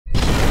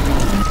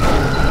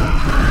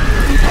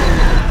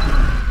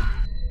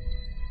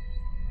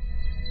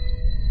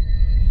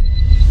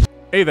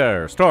Hey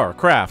there,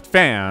 StarCraft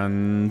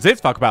fans!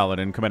 It's Falcon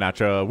Paladin coming at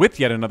you with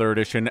yet another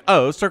edition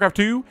of StarCraft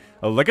 2,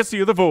 A Legacy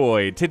of the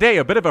Void. Today,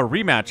 a bit of a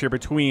rematch here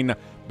between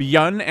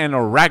ByuN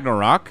and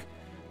Ragnarok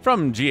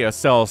from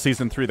GSL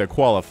Season 3, the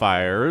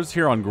qualifiers,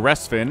 here on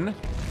Gresvan.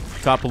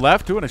 Top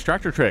left, do an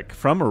extractor trick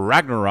from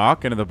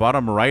Ragnarok, and in the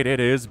bottom right, it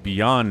is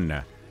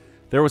ByuN.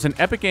 There was an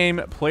epic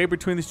game played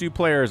between these two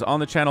players on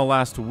the channel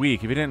last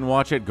week. If you didn't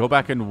watch it, go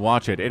back and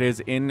watch it. It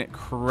is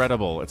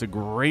incredible. It's a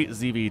great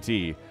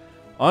ZVT.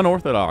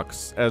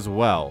 Unorthodox as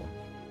well.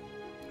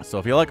 So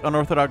if you like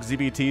unorthodox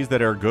ZVTs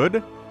that are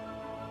good,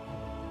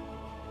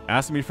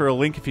 ask me for a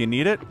link if you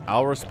need it.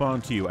 I'll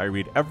respond to you. I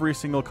read every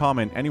single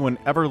comment anyone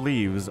ever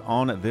leaves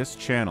on this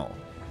channel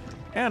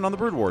and on the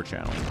Brood War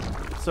channel.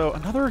 So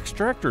another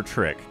extractor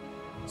trick.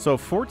 So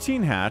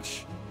 14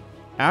 hatch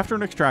after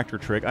an extractor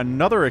trick,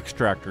 another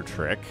extractor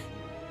trick.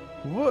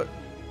 What?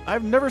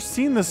 I've never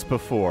seen this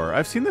before.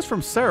 I've seen this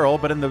from Cyril,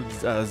 but in the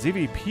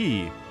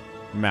ZVP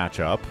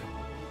matchup.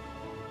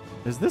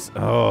 Is this?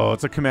 Oh,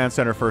 it's a command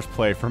center first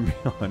play from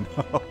ByuN.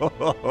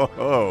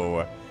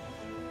 Oh,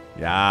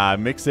 yeah,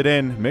 mix it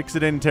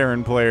in,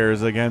 Terran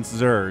players against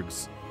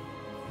Zergs,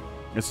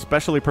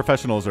 especially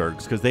professional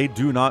Zergs, because they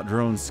do not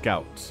drone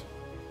scout.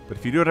 But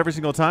if you do it every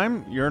single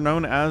time, you're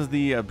known as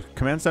the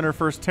command center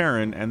first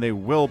Terran, and they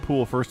will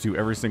pool first you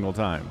every single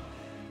time.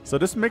 So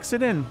just mix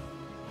it in.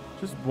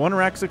 Just 1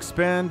 racks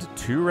expand,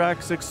 2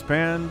 racks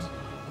expand.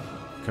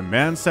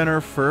 Command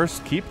center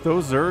first. Keep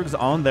those Zergs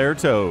on their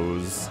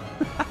toes.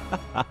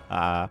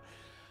 I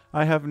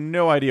have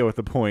no idea what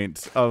the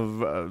point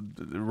of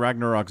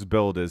Ragnarok's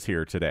build is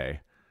here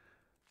today.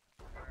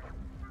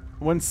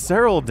 When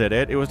Cyril did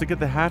it, it was to get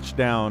the hatch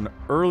down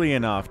early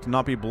enough to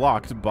not be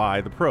blocked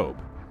by the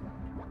probe.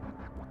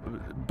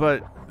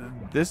 But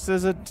this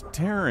is a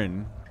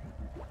Terran.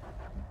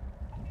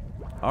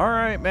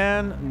 Alright,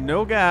 man.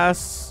 No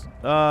gas.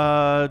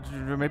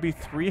 Maybe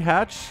 3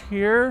 hatch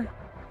here?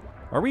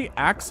 Are we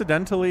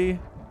accidentally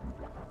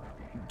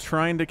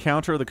trying to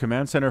counter the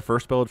command center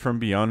first build from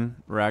ByuN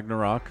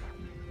Ragnarok?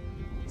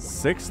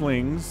 6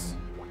 lings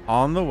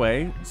on the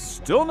way.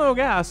 Still no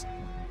gas.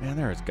 Man,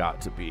 there has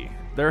got to be.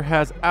 There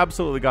has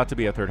absolutely got to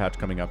be a 3rd hatch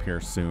coming up here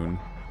soon.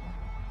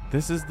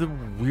 This is the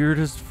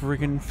weirdest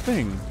friggin'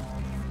 thing.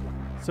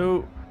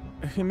 So,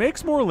 he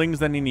makes more lings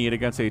than he need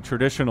against a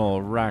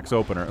traditional Rax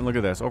opener. And look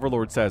at this.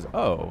 Overlord says,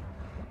 oh,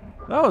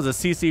 that was a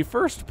CC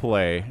first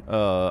play.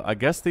 I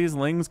guess these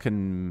lings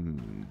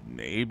can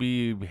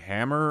maybe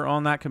hammer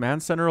on that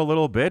command center a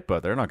little bit,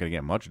 but they're not going to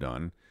get much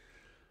done.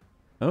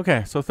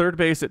 Okay, so 3rd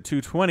base at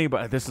 220,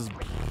 but this is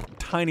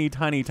tiny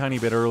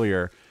bit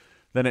earlier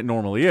than it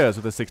normally is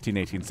with a 16,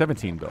 18,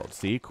 17 build.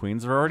 See,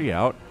 queens are already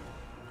out.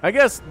 I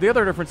guess the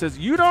other difference is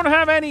you don't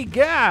have any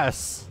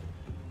gas.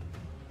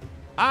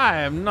 I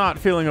am not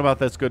feeling about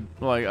this good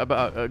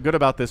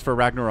about this for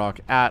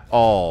Ragnarok at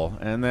all.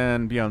 And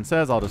then ByuN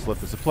says, I'll just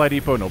lift the supply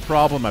depot, no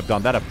problem. I've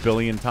done that a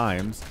billion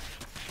times.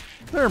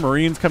 There are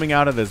Marines coming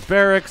out of this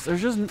barracks.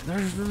 There's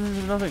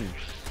nothing.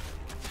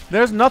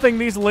 There's nothing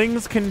these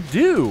lings can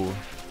do.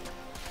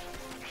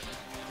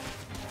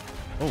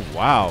 Oh,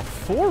 wow.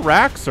 4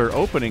 racks are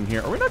opening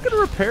here. Are we not going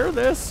to repair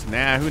this?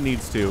 Nah, who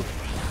needs to?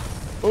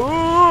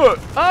 Ooh!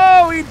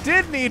 Oh, he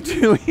did need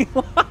to.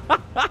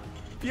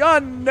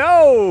 ByuN,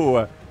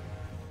 no!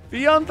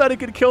 ByuN thought he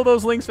could kill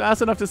those lings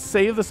fast enough to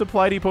save the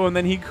supply depot, and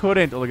then he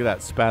couldn't. Oh, look at that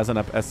spazzing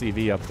up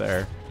SEV up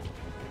there.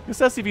 This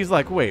SEV's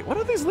like, wait, why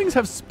don't these lings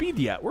have speed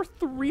yet? We're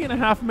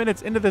 3.5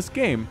 minutes into this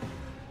game.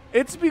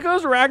 It's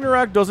because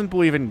Ragnarok doesn't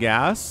believe in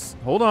gas.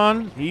 Hold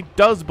on. He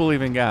does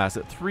believe in gas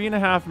at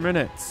 3.5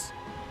 minutes.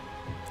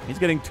 He's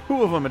getting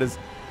 2 of them at his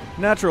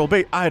natural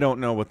bait. I don't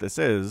know what this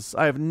is.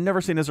 I have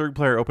never seen a Zerg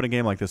player open a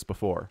game like this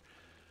before.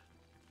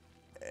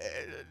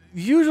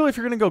 Usually if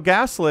you're going to go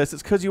gasless,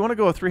 it's because you want to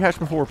go a 3 hatch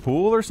before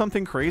pool or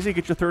something crazy,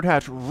 get your 3rd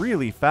hatch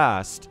really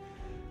fast,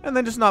 and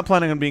then just not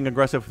planning on being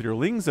aggressive with your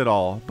lings at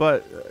all.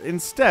 But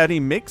instead, he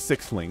makes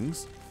 6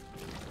 lings.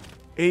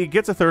 He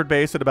gets a 3rd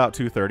base at about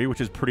 230, which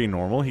is pretty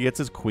normal. He gets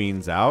his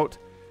queens out.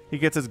 He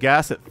gets his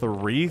gas at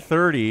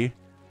 330,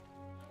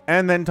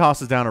 and then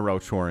tosses down a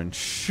Roach Warren.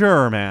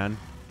 Sure, man.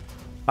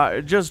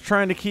 Just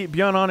trying to keep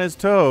ByuN on his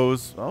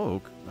toes.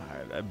 Oh,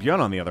 ByuN,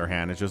 on the other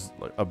hand, is just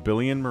like a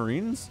billion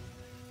Marines.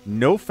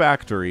 No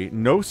factory,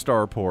 no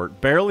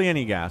starport, barely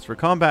any gas for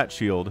combat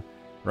shield,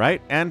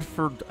 right? And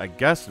for, I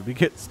guess, did we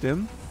get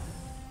stim?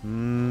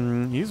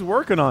 He's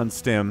working on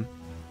stim.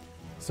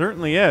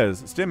 Certainly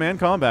is. Stim and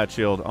combat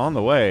shield on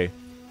the way.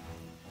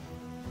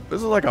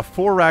 This is like a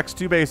 4 racks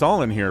 2 base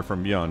all in here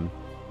from ByuN.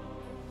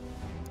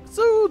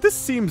 So this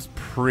seems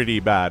pretty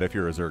bad if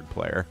you're a Zerg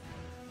player.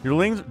 Your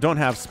lings don't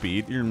have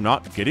speed. You're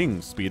not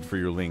getting speed for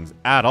your lings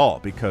at all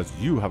because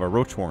you have a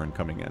Roach Warren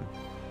coming in.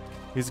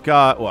 He's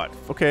got, what?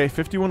 Okay,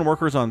 51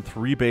 workers on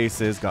 3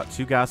 bases. Got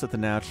 2 gas at the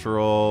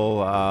natural.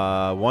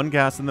 1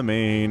 gas in the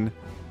main.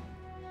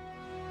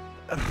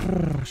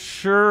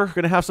 Sure,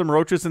 gonna have some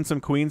roaches and some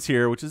queens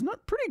here, which is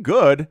not pretty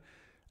good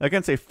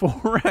against a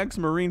 4x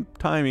Marine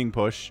timing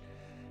push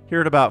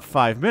here at about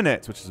 5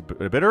 minutes, which is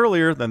a bit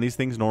earlier than these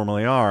things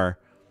normally are.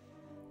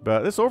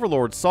 But this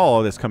Overlord saw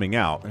all this coming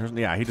out.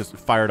 Yeah, he just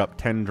fired up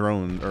 10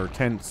 drones, or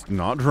 10,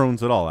 not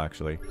drones at all,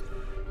 actually.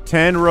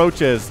 10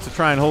 roaches to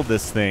try and hold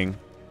this thing.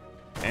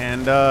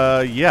 And,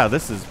 yeah,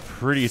 this is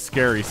pretty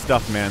scary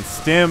stuff, man.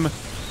 Stim,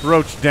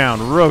 roach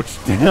down,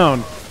 roach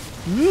down.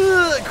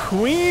 Ugh,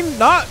 queen,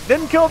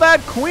 didn't kill that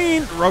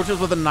queen. Roaches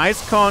with a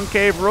nice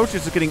concave.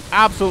 Roaches are getting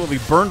absolutely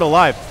burned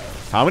alive.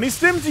 How many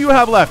stims do you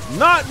have left?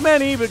 Not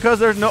many, because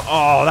there's no,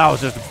 oh, that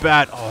was just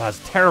bad. Oh,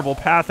 that's terrible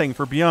pathing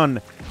for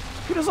ByuN.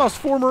 He just lost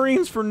 4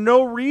 Marines for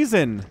no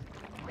reason.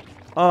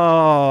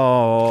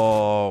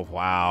 Oh,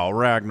 wow.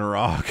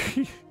 Ragnarok.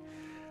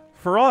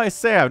 For all I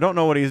say, I don't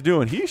know what he's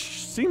doing. He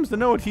seems to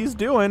know what he's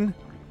doing.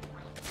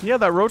 He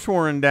had that Roach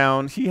Warren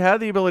down. He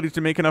had the ability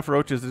to make enough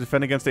roaches to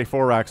defend against a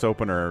 4-Rax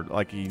opener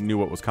like he knew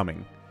what was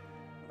coming.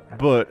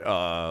 But,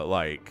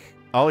 like,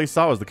 all he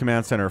saw was the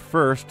command center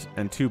first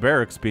and 2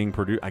 barracks being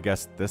produced. I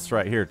guess this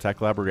right here,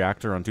 Tech Lab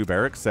Reactor on 2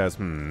 barracks says,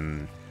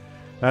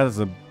 that is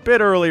a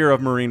bit earlier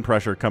of Marine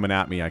pressure coming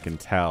at me, I can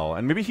tell.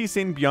 And maybe he's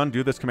seen ByuN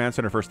do this command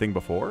center first thing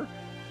before,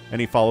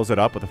 and he follows it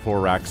up with a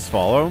 4-Rax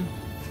follow.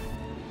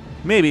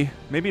 Maybe.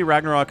 Maybe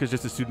Ragnarok is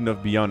just a student of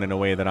ByuN in a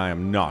way that I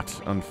am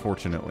not,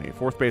 unfortunately.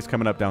 4th base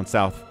coming up down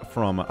south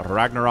from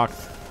Ragnarok.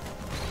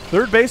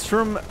 3rd base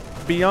from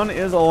ByuN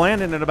is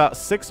landing in about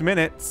 6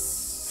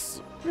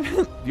 minutes.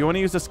 Do you want to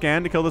use a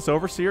scan to kill this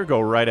Overseer?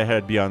 Go right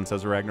ahead, ByuN,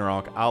 says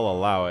Ragnarok. I'll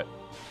allow it.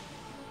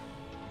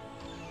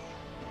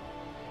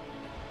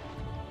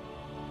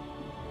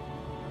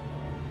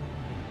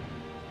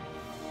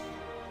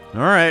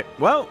 Alright,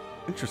 well,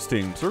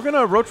 interesting. So we're going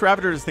to Roach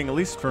Ravager this thing, at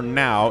least for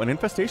now. An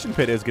Infestation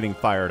Pit is getting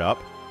fired up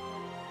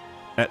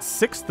at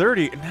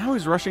 6:30, and now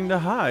he's rushing to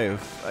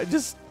Hive.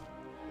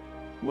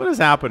 What is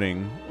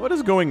happening? What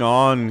is going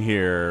on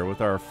here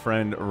with our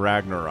friend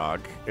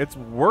Ragnarok? It's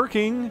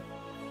working.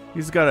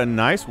 He's got a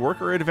nice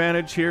worker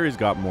advantage here. He's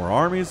got more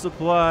army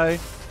supply.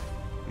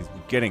 He's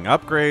getting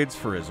upgrades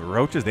for his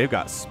roaches. They've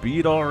got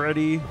speed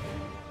already.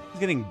 He's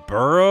getting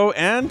burrow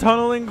and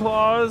tunneling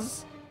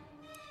claws.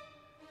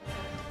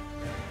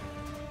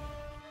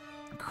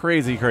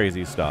 Crazy,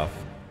 crazy stuff.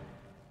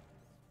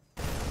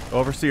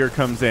 Overseer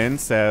comes in,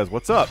 says,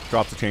 what's up?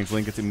 Drops a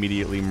changeling, gets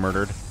immediately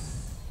murdered.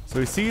 So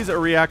he sees a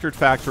reactor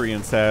factory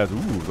and says,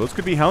 ooh, those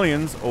could be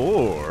Hellions,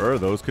 or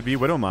those could be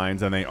Widow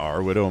Mines, and they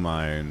are Widow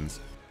Mines.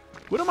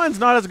 Widow Mine's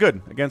not as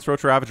good against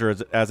Roach Ravager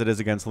as it is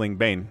against Ling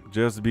Bane,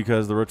 just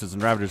because the Roaches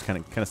and Ravagers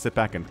kind of sit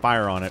back and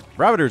fire on it.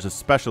 Ravagers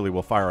especially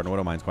will fire on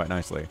Widow Mines quite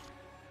nicely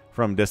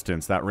from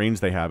distance. That range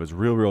they have is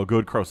real, real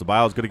good. Corrosive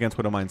Bile is good against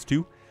Widow Mines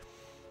too.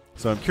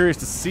 So I'm curious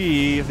to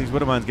see if these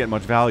Widow Mines get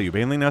much value.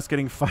 Baneling Nest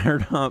getting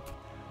fired up.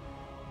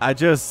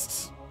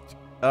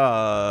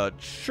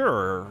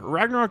 Sure.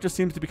 Ragnarok just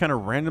seems to be kind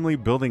of randomly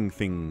building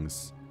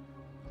things.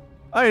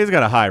 Oh, he's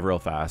got a Hive real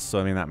fast,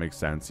 so I mean, that makes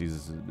sense.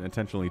 He's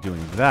intentionally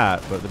doing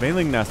that, but the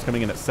Baneling Nest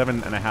coming in at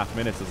 7.5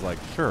 minutes is like,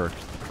 sure.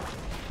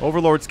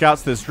 Overlord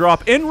scouts this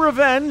drop. In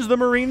revenge, the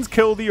Marines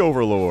kill the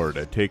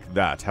Overlord. Take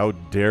that. How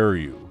dare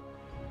you?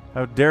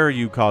 How dare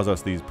you cause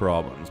us these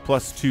problems?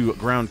 +2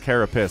 ground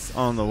carapace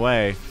on the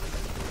way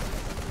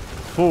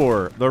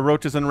for the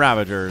Roaches and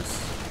Ravagers.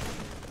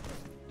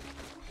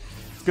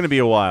 It's going to be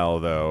a while,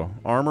 though.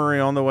 Armory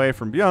on the way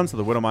from ByuN, so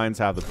the Widow Mines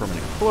have the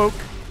permanent cloak.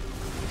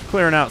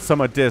 Clearing out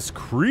some of this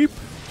creep.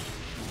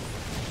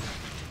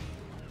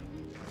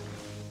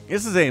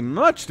 This is a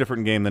much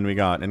different game than we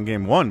got in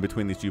Game 1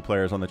 between these two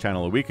players on the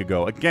channel a week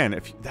ago. Again,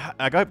 if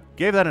I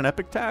gave that an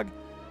epic tag,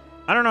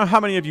 I don't know how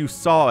many of you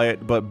saw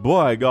it, but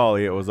boy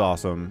golly, it was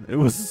awesome. It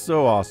was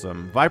so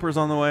awesome. Viper's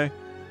on the way.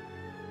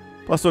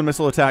 +1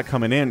 missile attack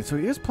coming in. So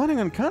he is planning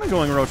on kind of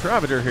going Roach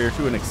Ravager here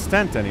to an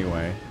extent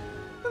anyway.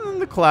 And then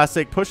the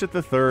classic, push at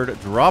the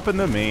 3rd, drop in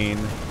the main.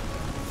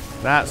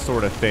 That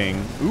sort of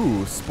thing.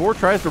 Ooh, Spore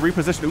tries to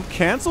reposition. Ooh,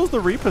 cancels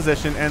the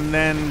reposition and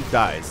then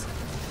dies.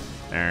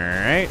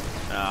 Alright.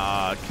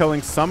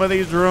 Killing some of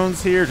these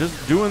drones here.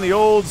 Just doing the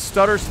old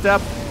stutter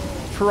step,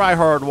 try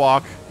hard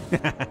walk.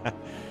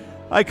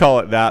 I call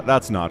it that.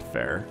 That's not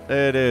fair.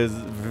 It is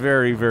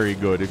very, very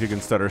good if you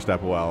can stutter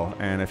step well.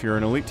 And if you're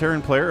an Elite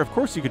Terran player, of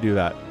course you could do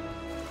that.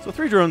 So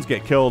 3 drones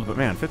get killed, but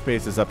man, 5th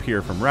base is up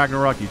here from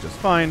Ragnarok. He's just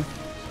fine.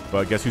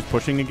 But guess who's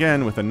pushing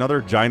again with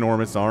another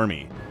ginormous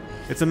army?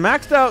 It's a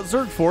maxed out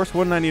Zerg force,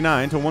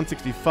 199 to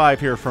 165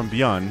 here from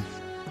ByuN.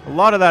 A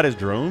lot of that is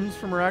drones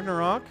from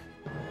Ragnarok.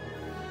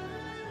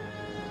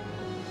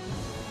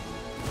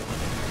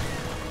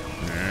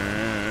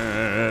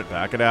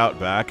 Back it out,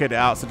 back it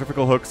out.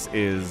 Centrifugal Hooks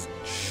is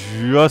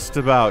just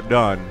about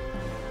done.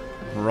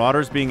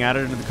 Marauders being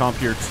added into the comp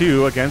here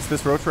too against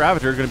this Roach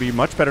Ravager. Going to be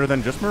much better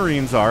than just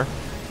Marines are.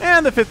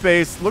 And the 5th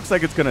base looks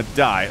like it's going to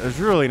die. There's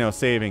really no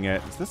saving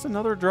it. Is this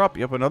another drop?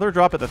 Yep, another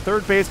drop at the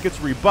 3rd base. Gets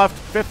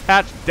rebuffed. 5th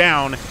hatch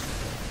down.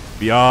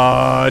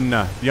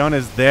 ByuN. ByuN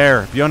is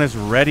there. ByuN is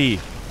ready.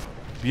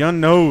 ByuN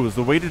knows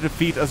the way to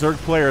defeat a Zerg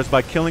player is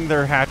by killing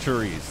their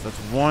hatcheries. That's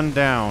 1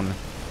 down.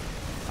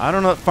 I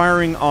don't know if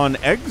firing on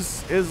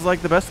eggs is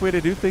like the best way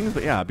to do things,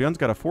 but yeah, ByuN's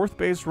got a 4th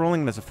base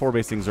rolling and that's a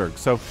 4-basing Zerg.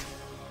 So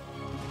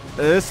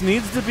this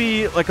needs to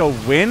be like a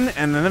win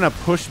and then a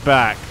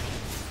pushback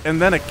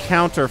and then a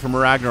counter from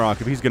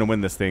Ragnarok if he's going to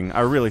win this thing.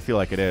 I really feel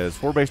like it is.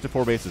 4 base to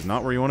 4 base is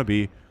not where you want to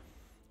be.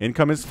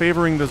 Income is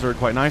favoring the Zerg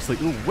quite nicely.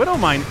 Ooh,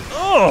 Widowmine.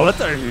 Oh,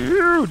 that's a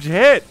huge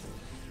hit.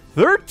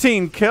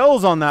 13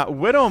 kills on that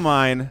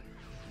Widowmine.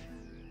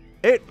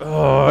 It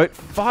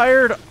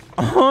fired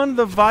on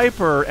the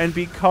Viper, and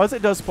because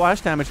it does splash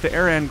damage to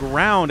air and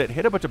ground, it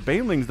hit a bunch of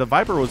Banelings. The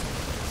Viper was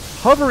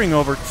hovering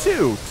over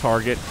to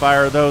target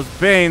fire those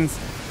Banes.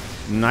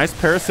 Nice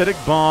parasitic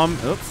bomb.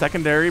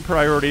 Secondary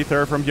priority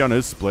there from ByuN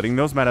is splitting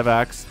those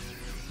medevacs.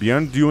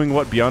 ByuN doing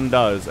what ByuN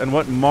does, and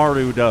what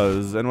Maru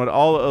does, and what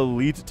all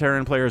elite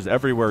Terran players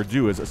everywhere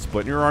do is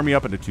split your army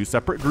up into 2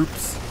 separate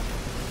groups,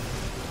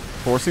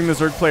 forcing the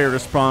Zerg player to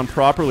spawn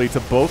properly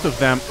to both of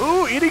them.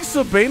 Ooh, eating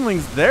some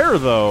Banelings there,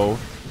 though.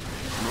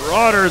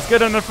 Marauders,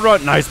 get in the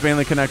front. Nice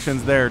Baneling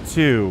connections there,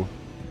 too.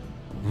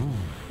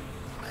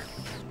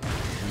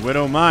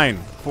 Widowmine,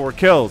 4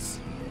 kills.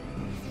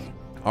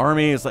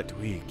 Army is like, do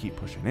we keep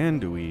pushing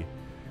in?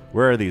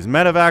 Where are these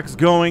medevacs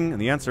going?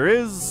 And the answer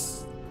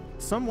is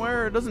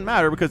somewhere. It doesn't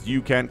matter because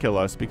you can't kill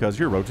us because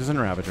you're roaches and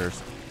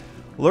ravagers.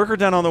 Lurker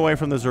Den on the way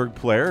from the Zerg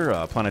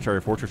player.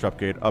 Planetary Fortress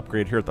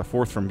upgrade here at the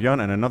 4th from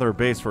ByuN, and another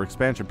base for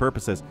expansion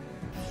purposes,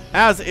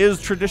 as is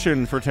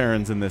tradition for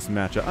Terrans in this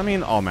matchup. I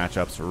mean, all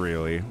matchups,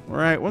 really. All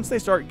right, once they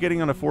start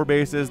getting onto 4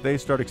 bases, they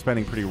start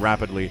expanding pretty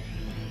rapidly.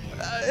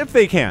 If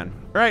they can,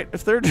 right?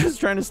 If they're just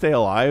trying to stay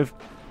alive,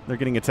 they're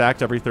getting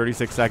attacked every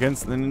 36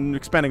 seconds, then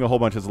expanding a whole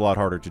bunch is a lot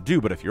harder to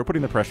do. But if you're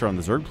putting the pressure on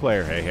the Zerg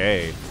player,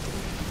 hey,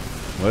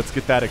 let's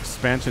get that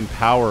expansion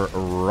power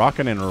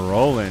rocking and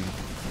rolling.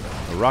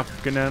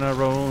 Rockin' and a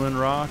rollin',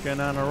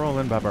 rockin' and a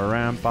rollin',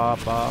 ba-ba-ram,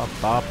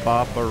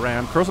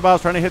 ba-ba-ba-ba-ba-ram.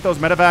 Crucible's trying to hit those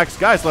medevacs.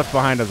 Guys left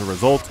behind as a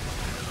result.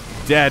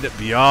 Dead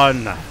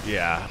ByuN.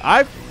 Yeah,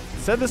 I've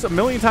said this a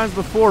million times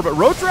before, but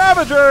Roach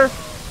Ravager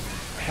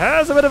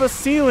has a bit of a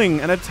ceiling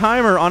and a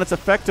timer on its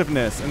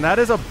effectiveness, and that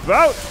is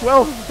about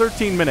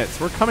 12-13 minutes.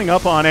 We're coming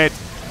up on it.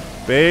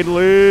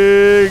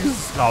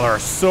 Banelings. Oh, there are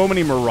so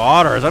many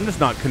Marauders. I'm just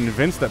not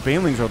convinced that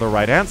Banelings are the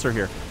right answer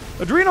here.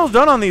 Adrenal's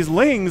done on these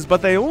Lings,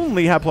 but they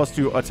only have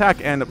 +2 attack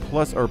and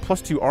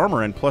 +2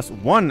 armor and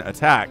 +1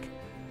 attack.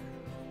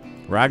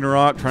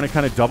 Ragnarok trying to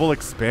kind of double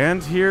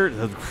expand here.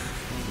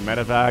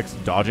 Medevacs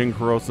dodging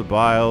Corrosive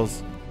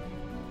Biles.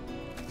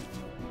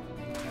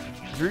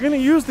 If you're going to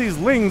use these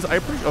Lings,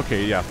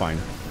 okay, yeah, fine.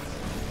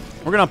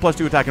 We're going to have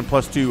 +2 attack and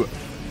 +2,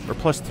 or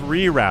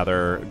 +3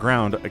 rather,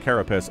 ground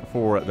Carapace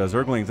for the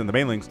Zerglings and the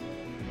Banelings.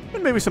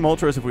 And maybe some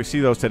Ultras if we see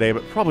those today,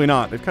 but probably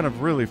not. They've kind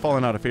of really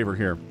fallen out of favor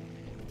here.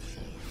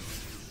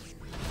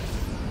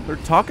 They're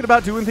talking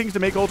about doing things to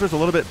make Ultras a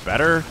little bit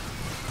better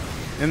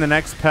in the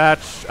next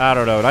patch. I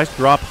don't know. Nice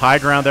drop high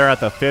ground there at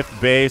the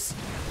 5th base.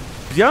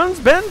 ByuN's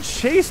been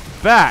chased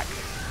back,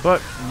 but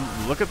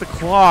look at the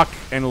clock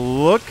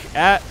and look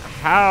at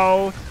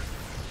how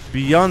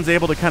ByuN's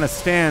able to kind of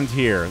stand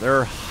here. There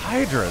are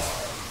Hydras.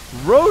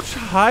 Roach,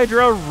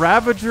 Hydra,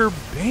 Ravager,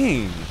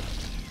 Bane.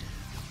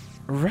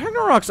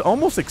 Ragnarok's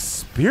almost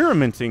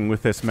experimenting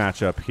with this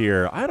matchup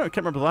here. I can't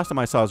remember the last time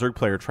I saw a Zerg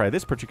player try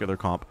this particular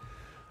comp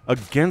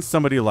against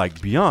somebody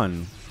like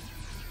ByuN.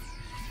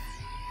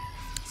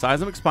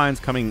 Seismic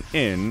Spine's coming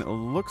in.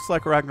 Looks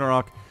like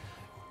Ragnarok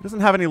doesn't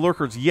have any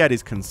lurkers yet.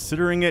 He's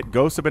considering it.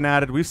 Ghosts have been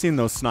added. We've seen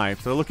those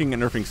snipes. They're looking at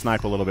nerfing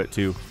snipe a little bit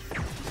too.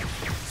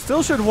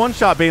 Still should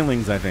one-shot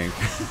Banelings, I think.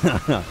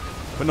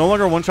 But no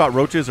longer one-shot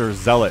Roaches or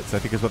Zealots, I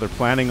think is what they're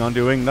planning on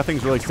doing.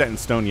 Nothing's really set in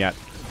stone yet.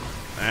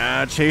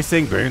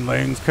 Chasing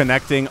Banelings,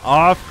 connecting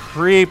off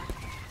creep.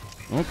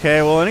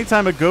 Okay, well,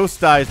 anytime a ghost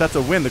dies, that's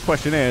a win. The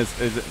question is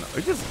it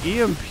just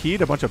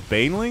EMP'd a bunch of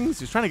Banelings?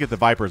 He's trying to get the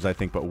Vipers, I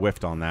think, but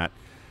whiffed on that.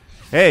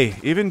 Hey,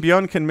 even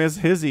ByuN can miss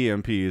his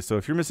EMPs, so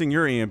if you're missing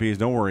your EMPs,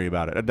 don't worry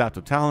about it.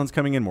 Adaptive Talons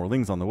coming in, more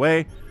Lings on the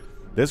way.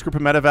 This group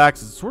of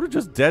medevacs is sort of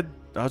just dead.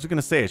 I was going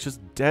to say, it's just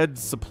dead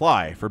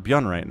supply for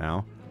ByuN right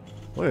now.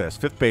 Look at this,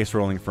 5th base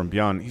rolling from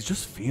ByuN. He's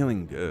just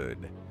feeling good.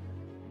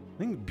 I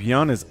think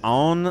ByuN is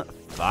on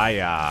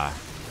fire.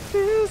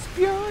 This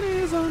ByuN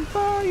is on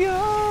fire.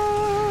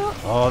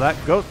 Oh, that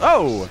ghost.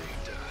 Oh,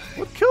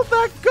 what killed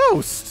that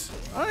ghost?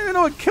 I don't even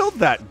know what killed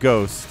that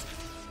ghost.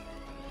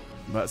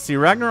 But see,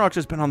 Ragnarok's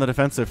just been on the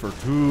defensive for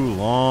too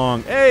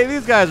long. Hey,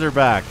 these guys are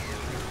back.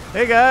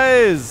 Hey,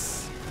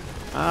 guys.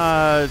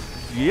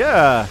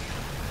 Yeah.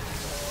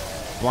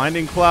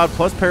 Blinding Cloud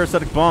plus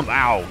Parasitic Bomb.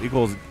 Ow.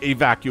 Equals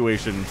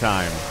evacuation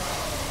time.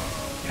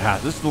 Yeah,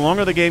 the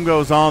longer the game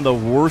goes on, the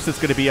worse it's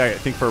going to be, I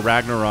think, for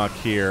Ragnarok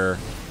here.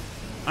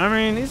 I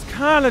mean, he's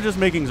kind of just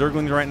making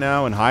Zerglings right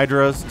now and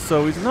Hydras,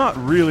 so he's not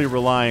really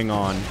relying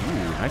on...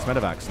 Ooh, nice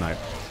medevac snipe.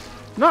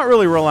 Not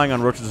really relying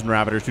on Roaches and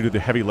Ravagers to do the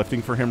heavy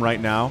lifting for him right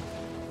now.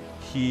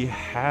 He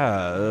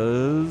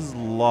has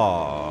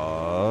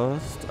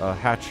lost a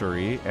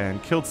hatchery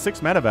and killed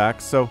 6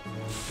 medevacs, so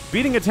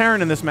beating a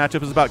Terran in this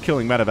matchup is about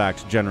killing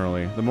medevacs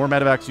generally. The more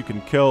medevacs you can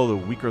kill, the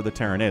weaker the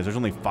Terran is. There's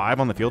only 5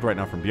 on the field right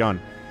now from ByuN.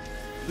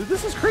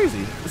 This is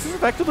crazy. This is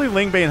effectively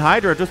Lingbane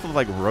Hydra just with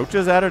like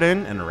Roaches added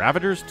in and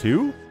Ravagers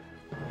too.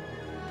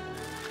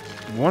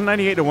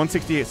 198 to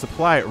 168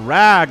 supply.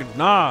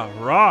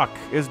 Ragnarok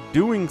is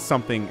doing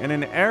something in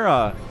an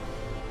era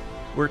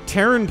where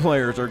Terran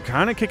players are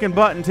kind of kicking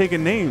butt and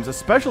taking names,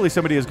 especially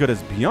somebody as good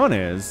as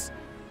ByuN is.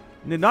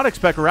 Did not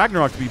expect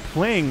Ragnarok to be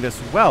playing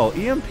this well.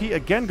 EMP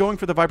again going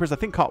for the Vipers. I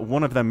think caught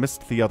one of them,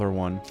 missed the other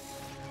one.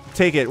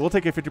 Take it. We'll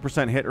take a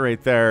 50% hit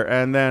rate there.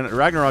 And then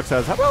Ragnarok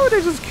says, how about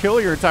they just kill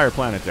your entire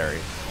planetary?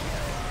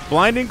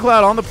 Blinding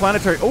Cloud on the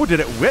planetary. Oh, did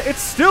it whip?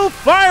 It's still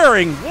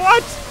firing.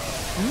 What?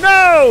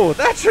 No!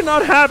 That should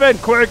not happen.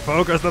 Quick,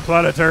 focus the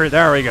planetary.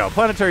 There we go.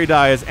 Planetary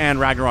dies and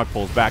Ragnarok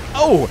pulls back.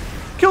 Oh!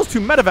 Kills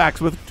 2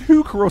 medevacs with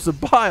 2 corrosive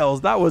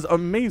biles. That was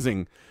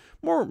amazing.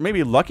 More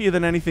maybe lucky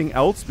than anything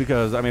else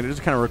because, I mean, it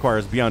just kind of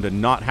requires ByuN to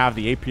not have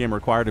the APM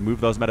required to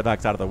move those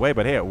medevacs out of the way.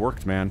 But hey, it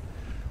worked, man.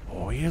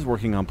 Oh, he is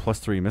working on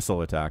 +3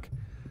 missile attack.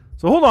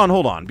 So hold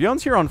on.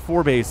 ByuN's here on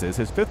 4 bases.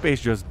 His 5th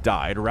base just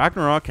died.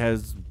 Ragnarok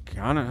has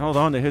kind of held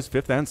on to his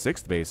 5th and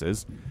 6th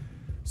bases.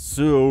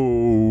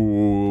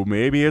 So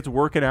maybe it's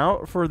working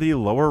out for the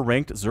lower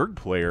ranked Zerg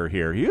player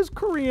here. He is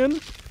Korean,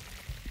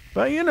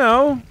 but you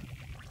know,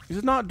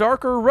 he's not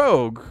dark or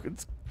rogue.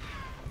 It's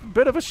a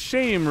bit of a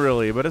shame,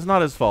 really, but it's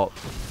not his fault.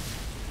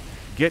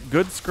 Get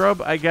good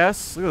scrub, I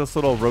guess. Look at this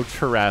little roach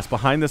harass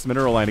behind this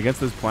mineral line against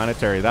this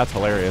planetary. That's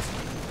hilarious.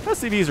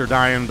 SCVs are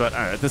dying, but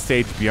at this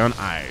stage, ByuN,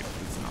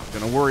 it's not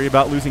going to worry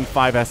about losing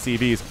 5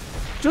 SCVs.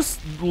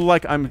 Just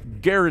like I'm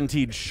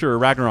guaranteed sure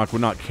Ragnarok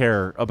would not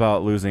care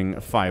about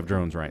losing 5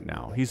 drones right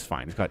now. He's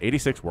fine. He's got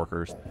 86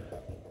 workers.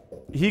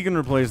 He can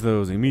replace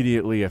those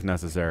immediately if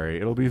necessary.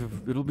 It'll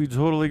be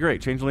totally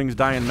great. Changelings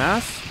die en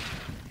masse.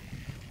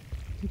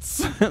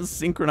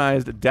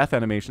 Synchronized death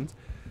animations.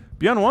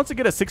 ByuN wants to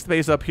get a 6th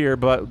base up here,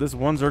 but this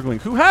one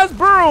Zergling, who has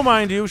burrow,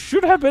 mind you,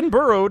 should have been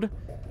burrowed.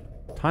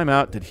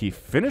 Timeout. Did he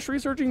finish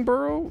researching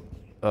burrow?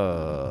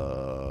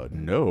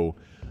 No.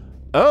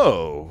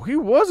 Oh, he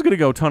was going to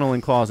go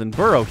tunneling claws and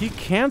burrow. He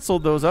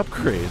canceled those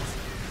upgrades.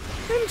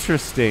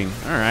 Interesting.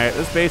 All right,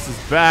 this base is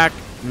back.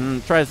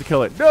 Tries to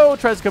kill it. No,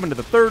 tries to come into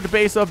the 3rd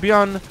base of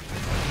ByuN.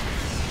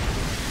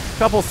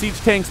 Couple siege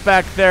tanks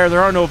back there.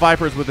 There are no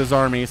Vipers with his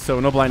army, so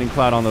no blinding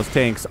cloud on those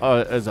tanks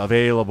is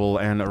available,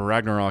 and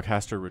Ragnarok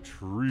has to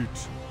retreat.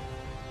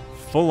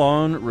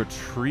 Full-on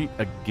retreat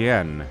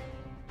again.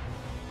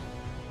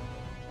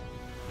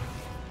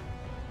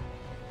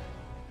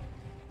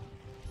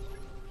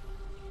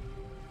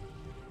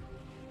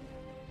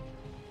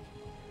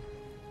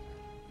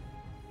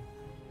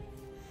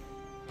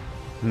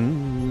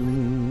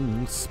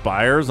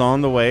 Spires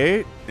on the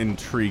way.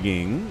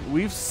 Intriguing.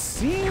 We've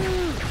seen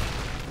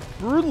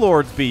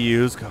Broodlords be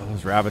used. God,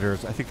 those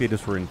Ravagers. I think they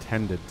just were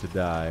intended to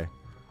die.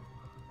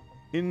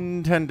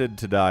 Intended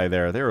to die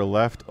there. They were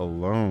left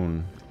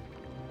alone.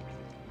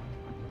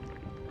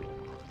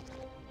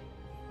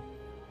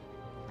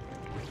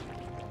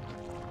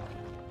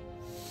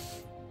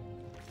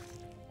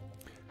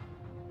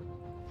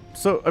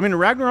 So, I mean,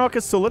 Ragnarok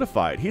is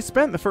solidified. He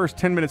spent the first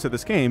 10 minutes of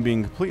this game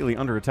being completely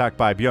under attack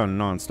by ByuN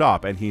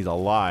non-stop, and he's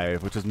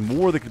alive, which is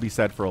more than could be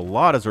said for a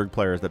lot of Zerg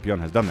players that ByuN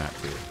has done that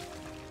to.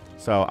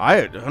 So,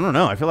 I don't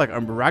know. I feel like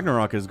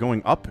Ragnarok is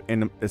going up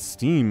in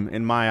esteem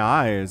in my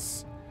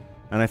eyes.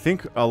 And I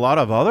think a lot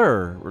of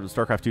other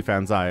StarCraft 2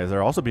 fans' eyes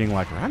are also being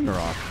like, Ragnarok,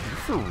 are you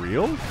for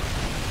real?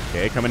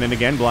 Okay, coming in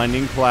again,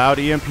 Blinding Cloud,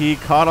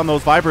 EMP caught on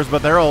those Vipers,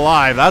 but they're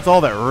alive. That's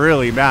all that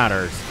really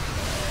matters.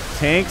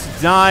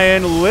 Tanks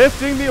dying,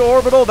 lifting the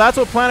orbital. That's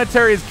what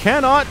planetaries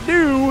cannot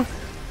do.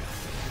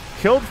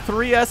 Killed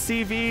 3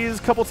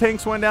 SCVs. Couple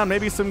tanks went down.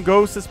 Maybe some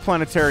ghosts. This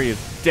planetary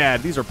is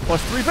dead. These are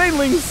 +3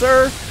 banelings,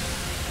 sir.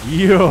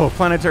 Yo,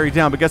 planetary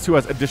down. But guess who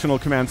has additional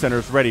command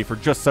centers ready for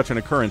just such an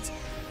occurrence?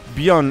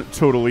 ByuN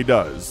totally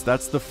does.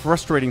 That's the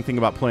frustrating thing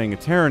about playing a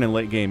Terran in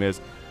late game is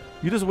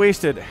you just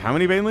wasted how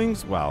many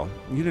banelings? Well,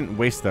 you didn't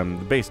waste them.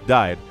 The base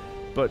died.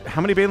 But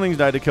how many banelings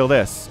died to kill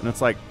this? And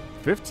it's like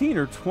 15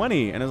 or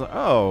 20, and it's like,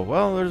 oh,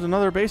 well, there's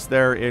another base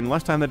there in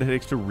less time than it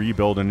takes to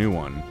rebuild a new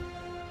one.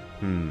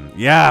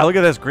 Yeah, look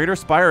at this. Greater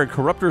Spire and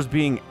Corruptors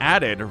being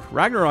added.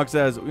 Ragnarok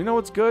says, you know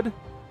what's good?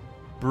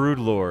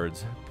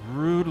 Broodlords.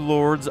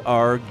 Broodlords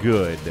are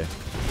good.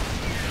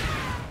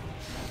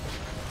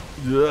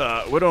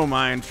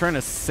 Widowmine trying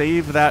to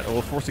save that.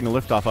 Oh, forcing a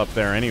liftoff up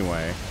there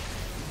anyway.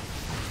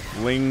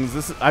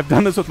 Lings. I've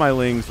done this with my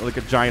Lings, like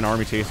a giant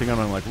army chasing him,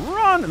 and I'm like,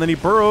 run! And then he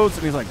burrows,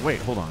 and he's like, wait,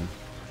 hold on.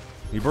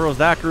 He burrows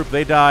that group,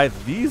 they die.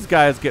 These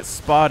guys get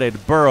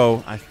spotted.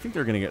 Burrow. I think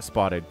they're going to get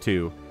spotted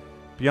too.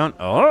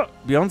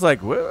 ByuN's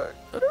like, what?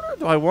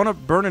 Do I want to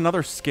burn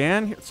another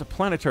scan? It's a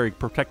planetary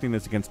protecting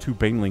this against 2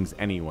 banelings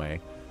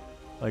anyway.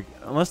 Like,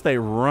 unless they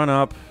run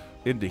up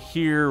into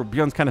here.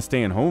 ByuN's kind of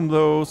staying home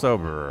though, so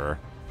brr.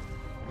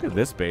 Look at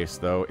this base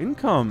though.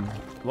 Income,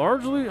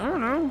 largely, I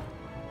don't know.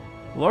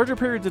 Larger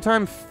periods of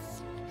time,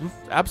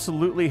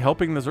 absolutely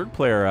helping the Zerg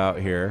player out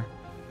here.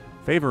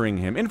 Favoring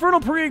him. Infernal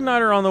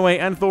Pre-Igniter on the way,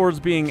 and Thor's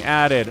being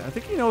added. I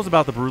think he knows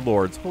about the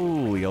Broodlords.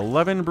 Holy,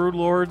 11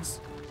 Broodlords.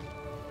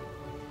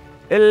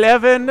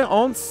 11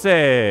 once.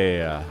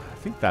 I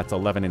think that's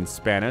 11 in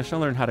Spanish. I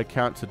learned how to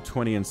count to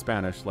 20 in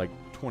Spanish like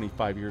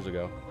 25 years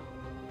ago.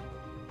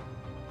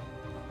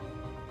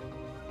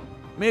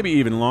 Maybe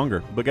even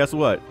longer. But guess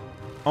what?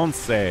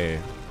 Once. Here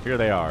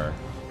they are.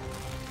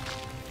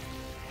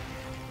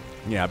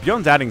 Yeah,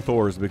 ByuN's adding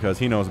Thors because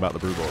he knows about the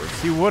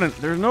Broodlords. He wouldn't.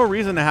 There's no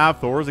reason to have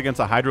Thors against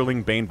a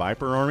Hydraling Bane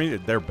Viper army.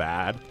 They're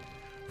bad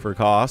for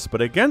cost.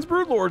 But against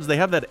Broodlords, they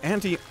have that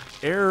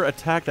anti-air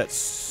attack that's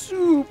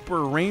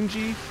super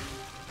rangy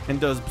and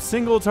does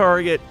single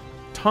target,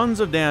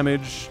 tons of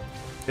damage,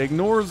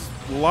 ignores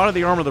a lot of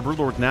the armor the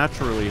Broodlords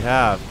naturally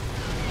have.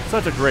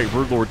 Such a great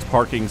Broodlords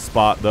parking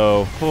spot,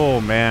 though. Oh,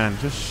 man.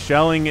 Just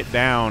shelling it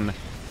down.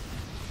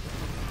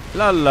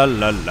 La la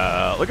la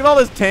la. Look at all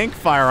this tank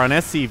fire on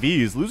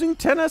SCVs. Losing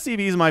 10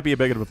 SCVs might be a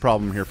bit of a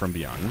problem here from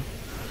ByuN.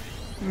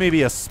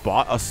 Maybe a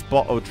spot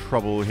of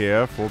trouble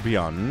here for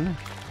ByuN.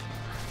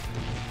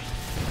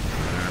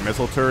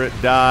 Missile turret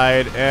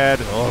died, and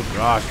oh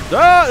gosh.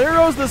 Ah, there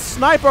goes the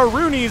sniper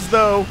Roonies,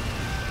 though.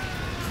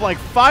 It's like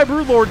 5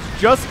 Broodlords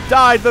just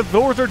died. The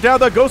Thors are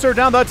down, the Ghosts are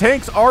down, the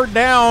tanks are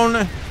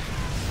down.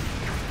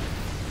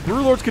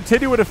 Broodlords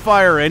continue to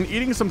fire and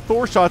eating some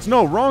Thor shots.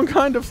 No, wrong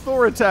kind of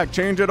Thor attack.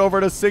 Change it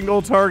over to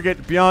single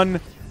target. ByuN.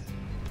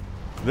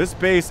 This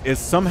base is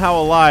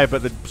somehow alive,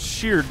 but the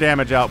sheer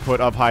damage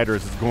output of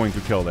Hydras is going to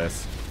kill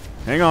this.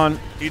 Hang on.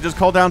 He just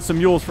called down some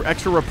mules for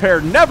extra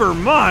repair. Never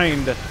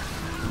mind.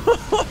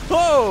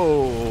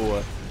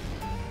 Ho!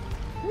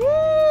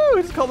 Woo!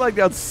 He just called like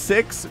down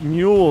 6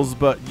 mules,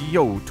 but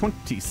yo,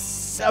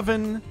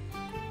 27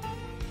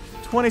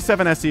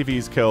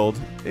 SCVs killed.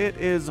 It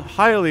is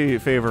highly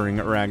favoring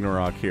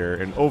Ragnarok here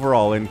in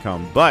overall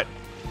income, but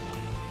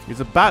he's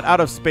about out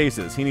of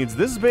spaces. He needs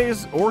this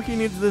base or he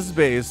needs this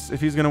base if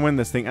he's going to win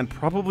this thing, and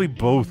probably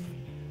both.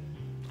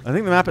 I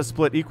think the map is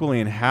split equally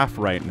in half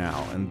right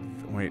now.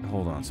 And wait,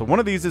 hold on. So one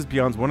of these is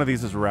ByuN's, one of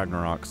these is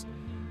Ragnarok's.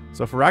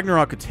 So if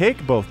Ragnarok could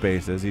take both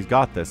bases, he's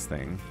got this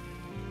thing.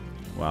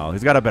 Well,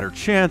 he's got a better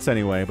chance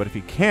anyway, but if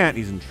he can't,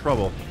 he's in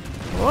trouble.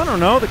 Well, I don't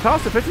know. The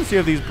cost efficiency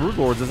of these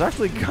Broodlords is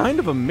actually kind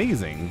of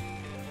amazing.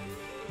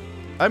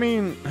 I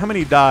mean, how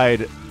many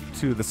died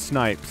to the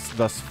snipes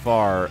thus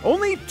far?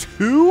 Only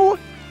 2?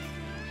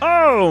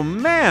 Oh,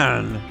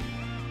 man.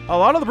 A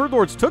lot of the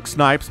Broodlords took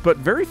snipes, but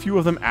very few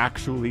of them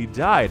actually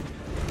died.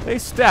 They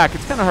stack.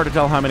 It's kind of hard to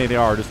tell how many they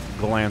are just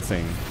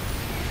glancing.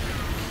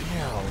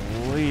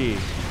 Golly.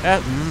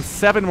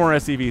 7 more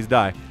SCVs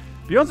die.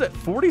 ByuN's at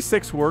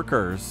 46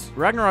 workers.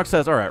 Ragnarok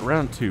says, all right,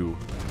 round 2.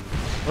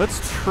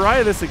 Let's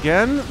try this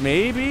again.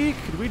 Maybe.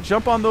 Could we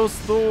jump on those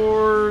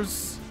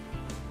Thors?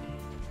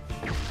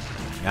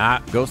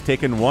 Ah, Ghost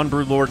taking 1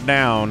 Broodlord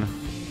down.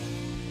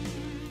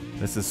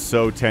 This is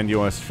so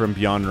tenuous from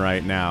ByuN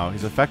right now.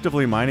 He's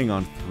effectively mining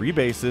on 3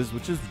 bases,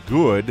 which is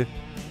good.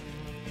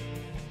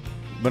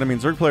 But I mean,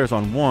 Zerg player's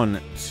on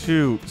 1,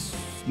 2,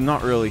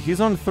 not really. He's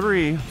on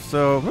 3,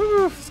 so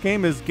this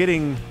game is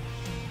getting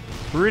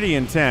pretty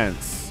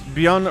intense.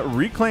 ByuN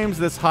reclaims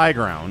this high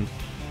ground.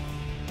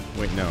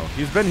 Wait, no.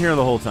 He's been here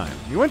the whole time.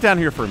 He went down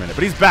here for a minute,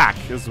 but he's back,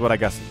 is what I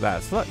guess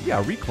that's. So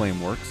yeah,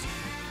 reclaim works.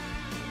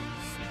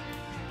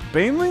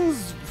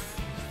 Banelings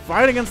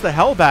fight against the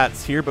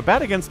Hellbats here, but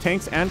bad against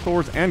tanks and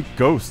Thors and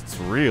Ghosts,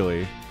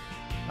 really.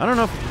 I don't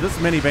know if this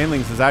many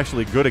Banelings is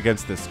actually good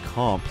against this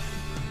comp.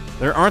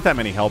 There aren't that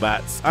many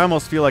Hellbats. I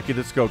almost feel like you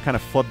just go kind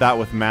of flood that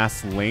with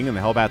Mass Ling, and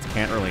the Hellbats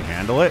can't really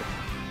handle it.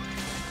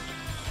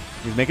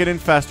 He's making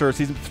Infestors.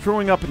 He's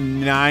throwing up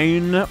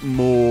 9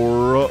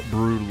 more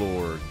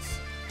Broodlords.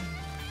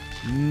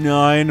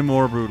 9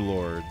 more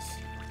Broodlords.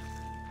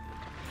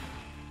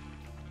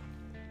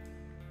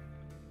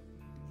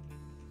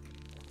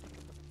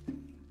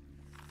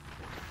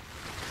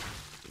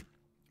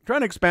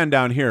 Trying to expand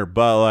down here,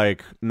 but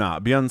like, nah.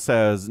 ByuN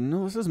says,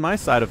 no, this is my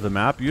side of the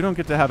map. You don't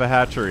get to have a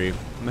hatchery.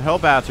 And the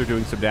Hellbats are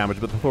doing some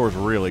damage, but the Thor's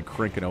really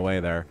crinking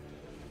away there.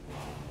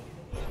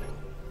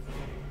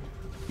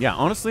 Yeah,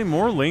 honestly,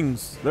 more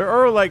Lings. There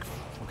are like,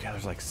 okay,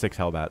 there's like 6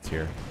 Hellbats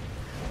here.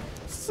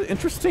 This is an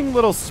interesting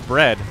little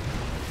spread.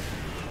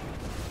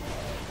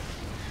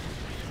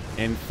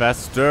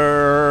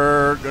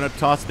 Infestor, gonna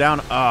toss down,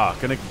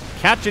 gonna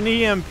catch an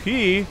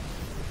EMP.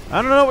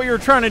 I don't know what you were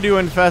trying to do,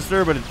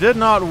 Infestor, but it did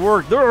not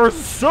work. There are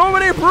so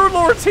many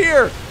Broodlords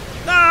here.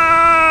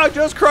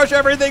 Just crush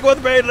everything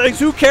with Banelings.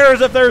 Who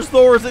cares if there's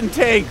Thors and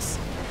tanks?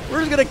 We're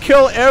just gonna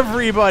kill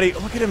everybody.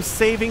 Look at him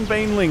saving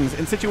Banelings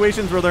in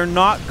situations where they're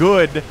not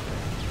good.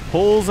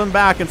 Pulls them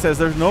back and says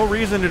there's no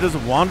reason to just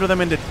wander them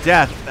into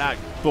death. That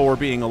Thor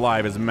being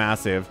alive is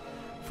massive.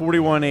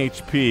 41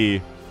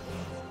 HP.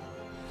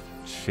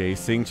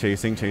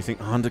 Chasing.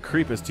 Onto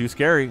creep is too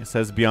scary,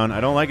 says ByuN.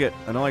 I don't like it.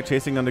 I don't like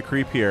chasing onto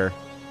creep here.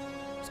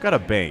 He's got a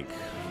bank.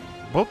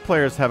 Both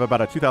players have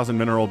about a 2,000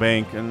 mineral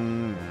bank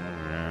and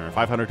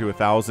 500 to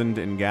 1,000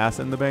 in gas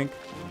in the bank.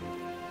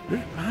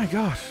 My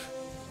gosh.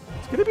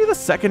 It's going to be the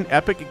second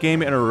epic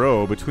game in a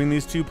row between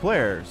these two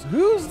players.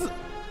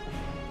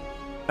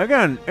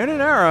 Again, in an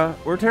era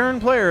where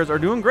Terran players are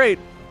doing great,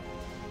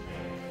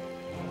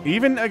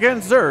 even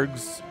against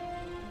Zergs,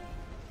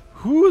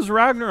 who is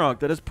Ragnarok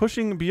that is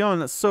pushing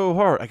ByuN so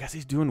hard? I guess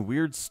he's doing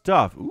weird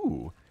stuff.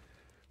 Ooh.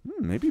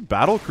 Maybe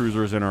battle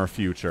cruisers in our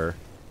future.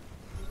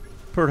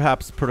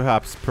 Perhaps.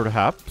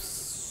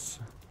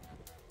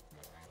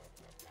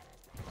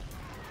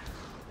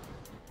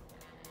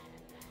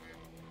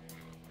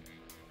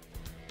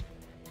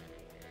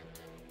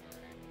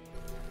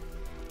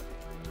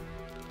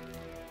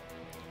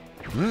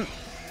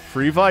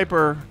 Free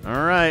Viper.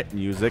 All right.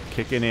 Music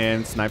kicking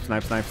in. Snipe,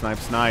 snipe, snipe, snipe,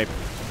 snipe.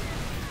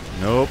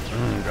 Nope.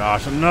 Oh,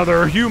 gosh.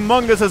 Another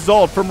humongous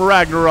assault from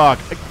Ragnarok.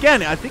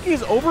 Again, I think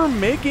he's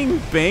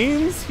over-making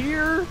Banes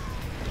here.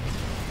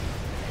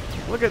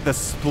 Look at the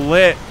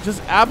split.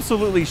 Just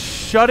absolutely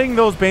shutting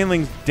those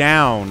Banelings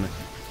down.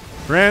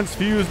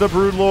 Transfuse the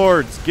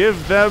Broodlords.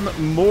 Give them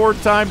more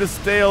time to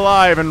stay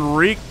alive and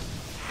wreak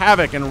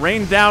havoc and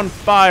rain down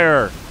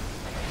fire.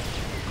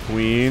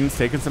 Queen's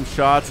taking some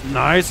shots.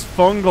 Nice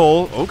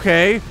fungal.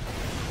 Okay.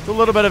 It's a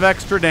little bit of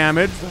extra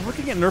damage. They're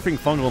looking at nerfing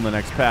fungal in the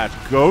next patch.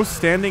 Ghost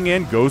standing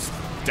in. Ghost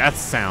death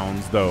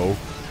sounds, though.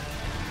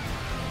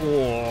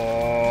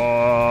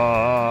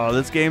 Oh,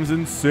 this game's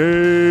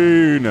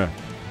insane.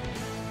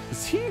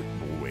 Does he...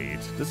 Wait.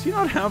 Does he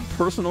not have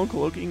personal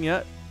cloaking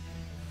yet?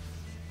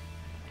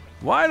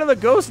 Why do the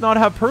ghosts not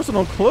have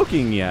personal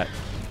cloaking yet?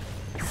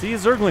 See,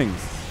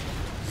 Zerglings.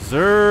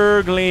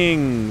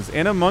 Zerglings.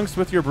 In amongst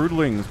with your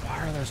Broodlings.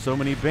 Why are there so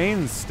many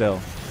Banes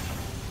still?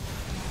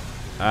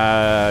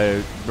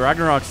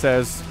 Ragnarok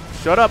says,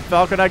 shut up,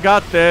 Falcon, I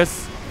got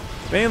this.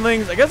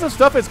 Banelings, I guess the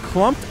stuff is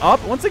clumped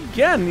up. Once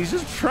again, he's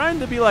just trying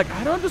to be like,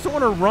 I don't just want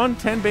to run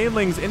 10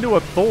 Banelings into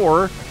a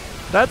Thor.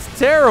 That's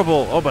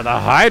terrible. Oh, but the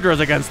Hydras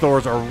against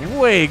Thors are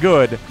way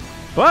good.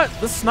 But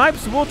the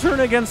snipes will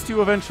turn against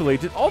you eventually.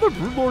 Did all the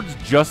Broodlords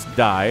just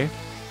die?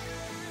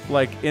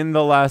 Like, in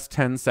the last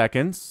 10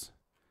 seconds?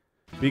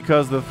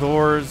 Because the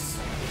Thors...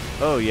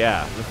 Oh,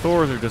 yeah. The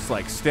Thors are just,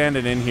 like,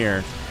 standing in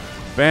here.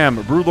 Bam.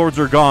 Broodlords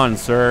are gone,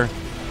 sir.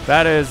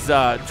 That is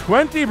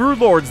 20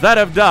 Broodlords that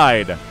have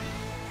died.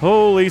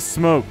 Holy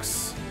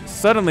smokes.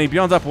 Suddenly,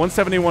 ByuN's up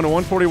 171 to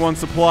 141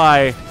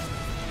 supply.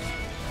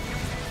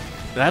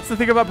 That's the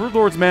thing about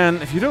Broodlords,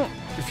 man. If you don't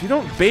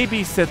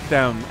babysit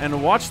them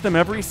and watch them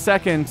every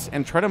second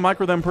and try to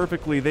micro them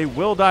perfectly, they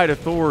will die to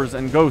Thors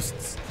and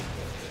Ghosts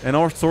and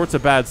all sorts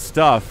of bad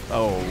stuff.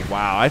 Oh,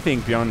 wow. I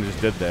think ByuN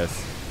just did this.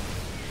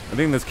 I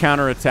think this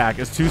counterattack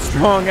is too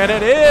strong, and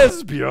it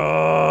is!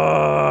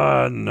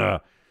 ByuN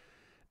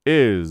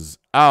is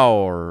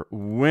our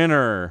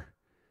winner.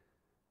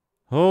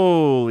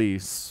 Holy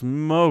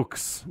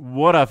smokes.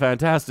 What a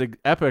fantastic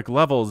epic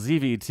level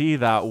ZVT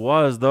that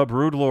was. The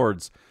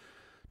Broodlords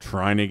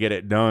trying to get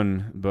it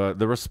done, but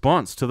the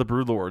response to the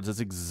Broodlords is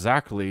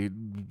exactly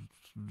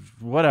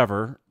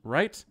whatever,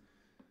 right?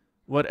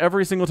 What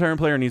every single Terran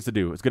player needs to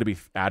do is going to be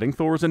adding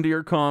Thors into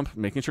your comp,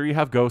 making sure you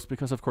have Ghosts,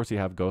 because of course you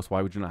have Ghosts.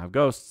 Why would you not have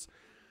Ghosts?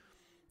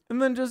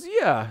 And then just,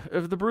 yeah,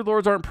 if the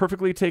Broodlords aren't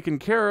perfectly taken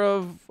care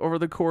of over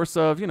the course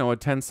of, you know, a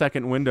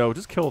 10-second window,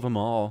 just kill them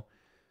all.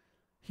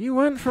 He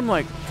went from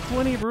like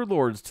 20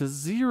 Broodlords to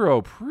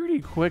 0 pretty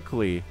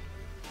quickly.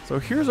 So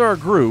here's our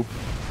group.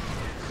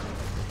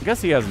 I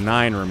guess he has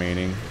 9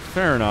 remaining.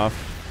 Fair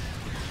enough.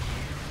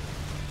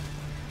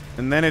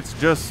 And then it's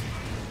just...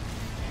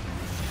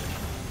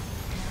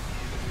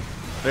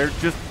 They're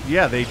just...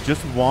 Yeah, they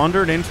just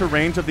wandered into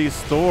range of these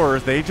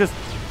Thors. They just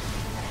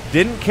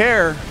didn't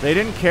care. They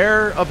didn't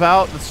care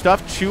about the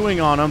stuff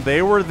chewing on them.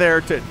 They were there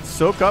to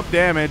soak up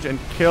damage and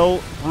kill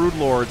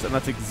Broodlords, and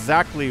that's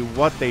exactly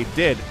what they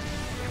did.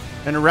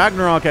 And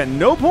Ragnarok at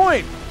no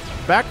point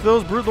backed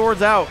those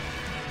Broodlords out.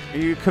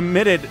 He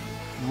committed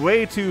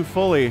way too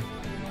fully.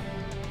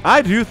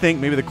 I do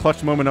think maybe the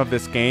clutch moment of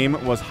this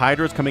game was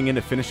Hydras coming in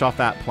to finish off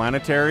that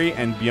planetary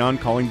and ByuN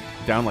calling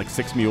down like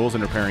 6 mules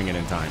and repairing it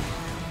in time.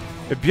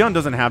 If ByuN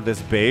doesn't have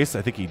this base,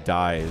 I think he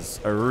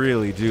dies. I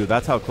really do.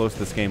 That's how close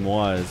this game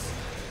was.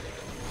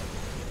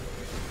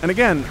 And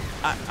again,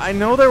 I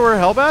know there were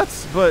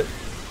Hellbats, but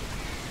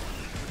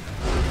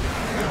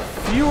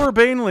fewer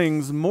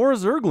Banelings, more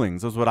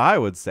Zerglings is what I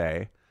would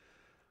say.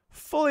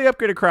 Fully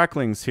upgraded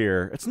Cracklings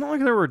here. It's not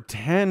like there were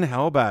 10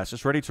 Hellbats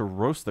just ready to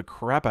roast the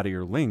crap out of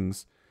your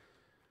Lings.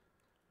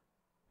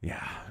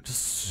 Yeah,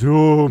 just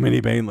so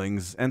many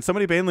Banelings. And so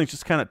many Banelings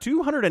just kind of...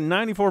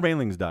 294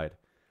 Banelings died.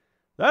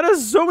 That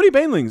is so many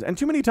Banelings. And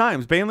too many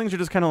times. Banelings are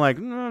just kind of like...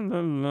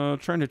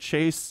 trying to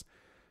chase...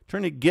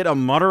 Trying to get a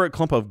moderate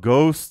clump of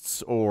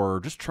Ghosts. Or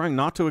just trying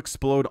not to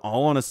explode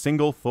all on a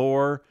single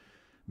Thor.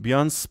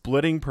 ByuN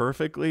splitting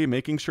perfectly.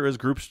 Making sure his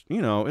group's...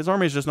 You know, his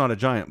army is just not a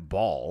giant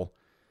ball.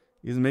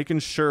 He's making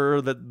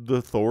sure that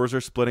the Thors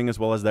are splitting as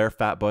well as their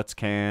fat butts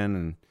can.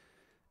 And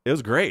it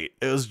was great.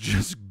 It was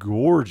just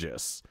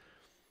gorgeous.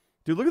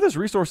 Dude, look at this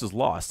resources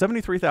lost.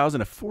 73,000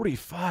 to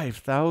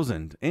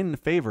 45,000 in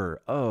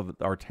favor of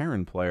our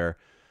Terran player.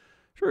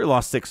 Sure, he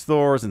lost 6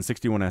 Thors and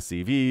 61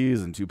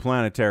 SCVs and 2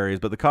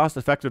 planetaries, but the cost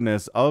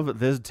effectiveness of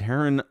this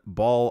Terran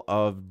ball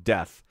of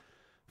death,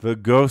 the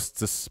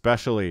Ghosts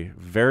especially,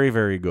 very,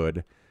 very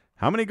good.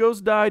 How many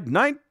Ghosts died?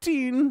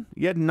 19!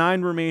 You had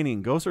 9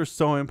 remaining. Ghosts are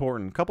so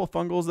important. Couple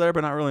fungals there,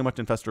 but not really much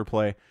infestor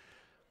play.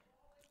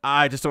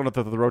 I just don't know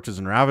that the Roaches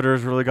and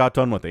Ravagers really got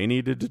done what they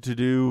needed to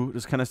do.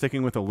 Just kind of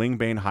sticking with the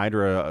Lingbane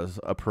Hydra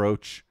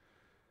approach.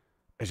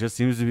 It just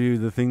seems to be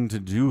the thing to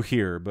do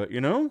here. But, you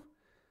know,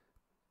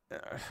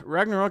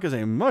 Ragnarok is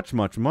a much,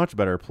 much, much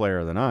better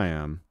player than I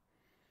am.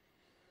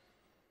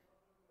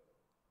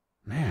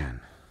 Man.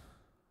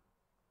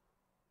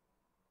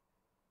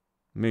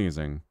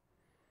 Amazing.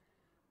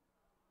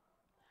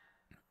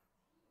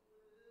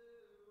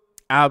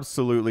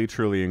 Absolutely,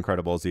 truly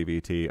incredible,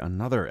 ZVT.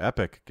 Another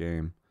epic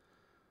game.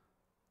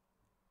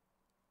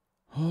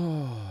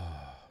 All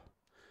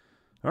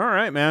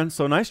right, man.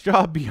 So nice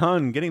job,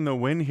 ByuN, getting the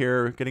win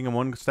here, getting him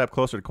one step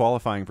closer to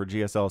qualifying for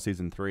GSL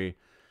Season 3.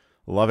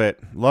 Love it.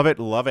 Love it.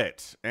 Love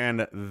it.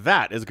 And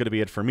that is going to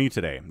be it for me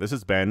today. This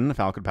has been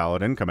Falcon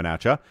Paladin coming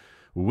at you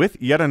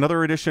with yet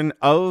another edition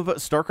of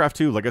StarCraft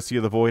 2 Legacy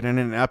of the Void and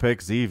an epic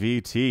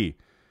ZVT.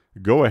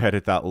 Go ahead,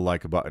 hit that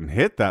like button,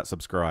 hit that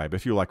subscribe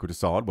if you like what you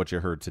saw and what you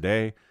heard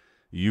today.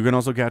 You can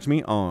also catch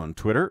me on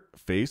Twitter,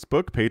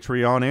 Facebook,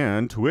 Patreon,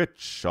 and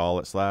Twitch, all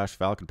at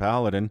 /Falcon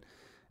Paladin.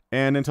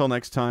 And until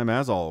next time,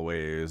 as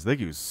always,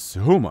 thank you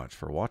so much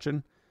for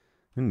watching,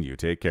 and you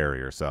take care of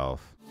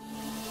yourself.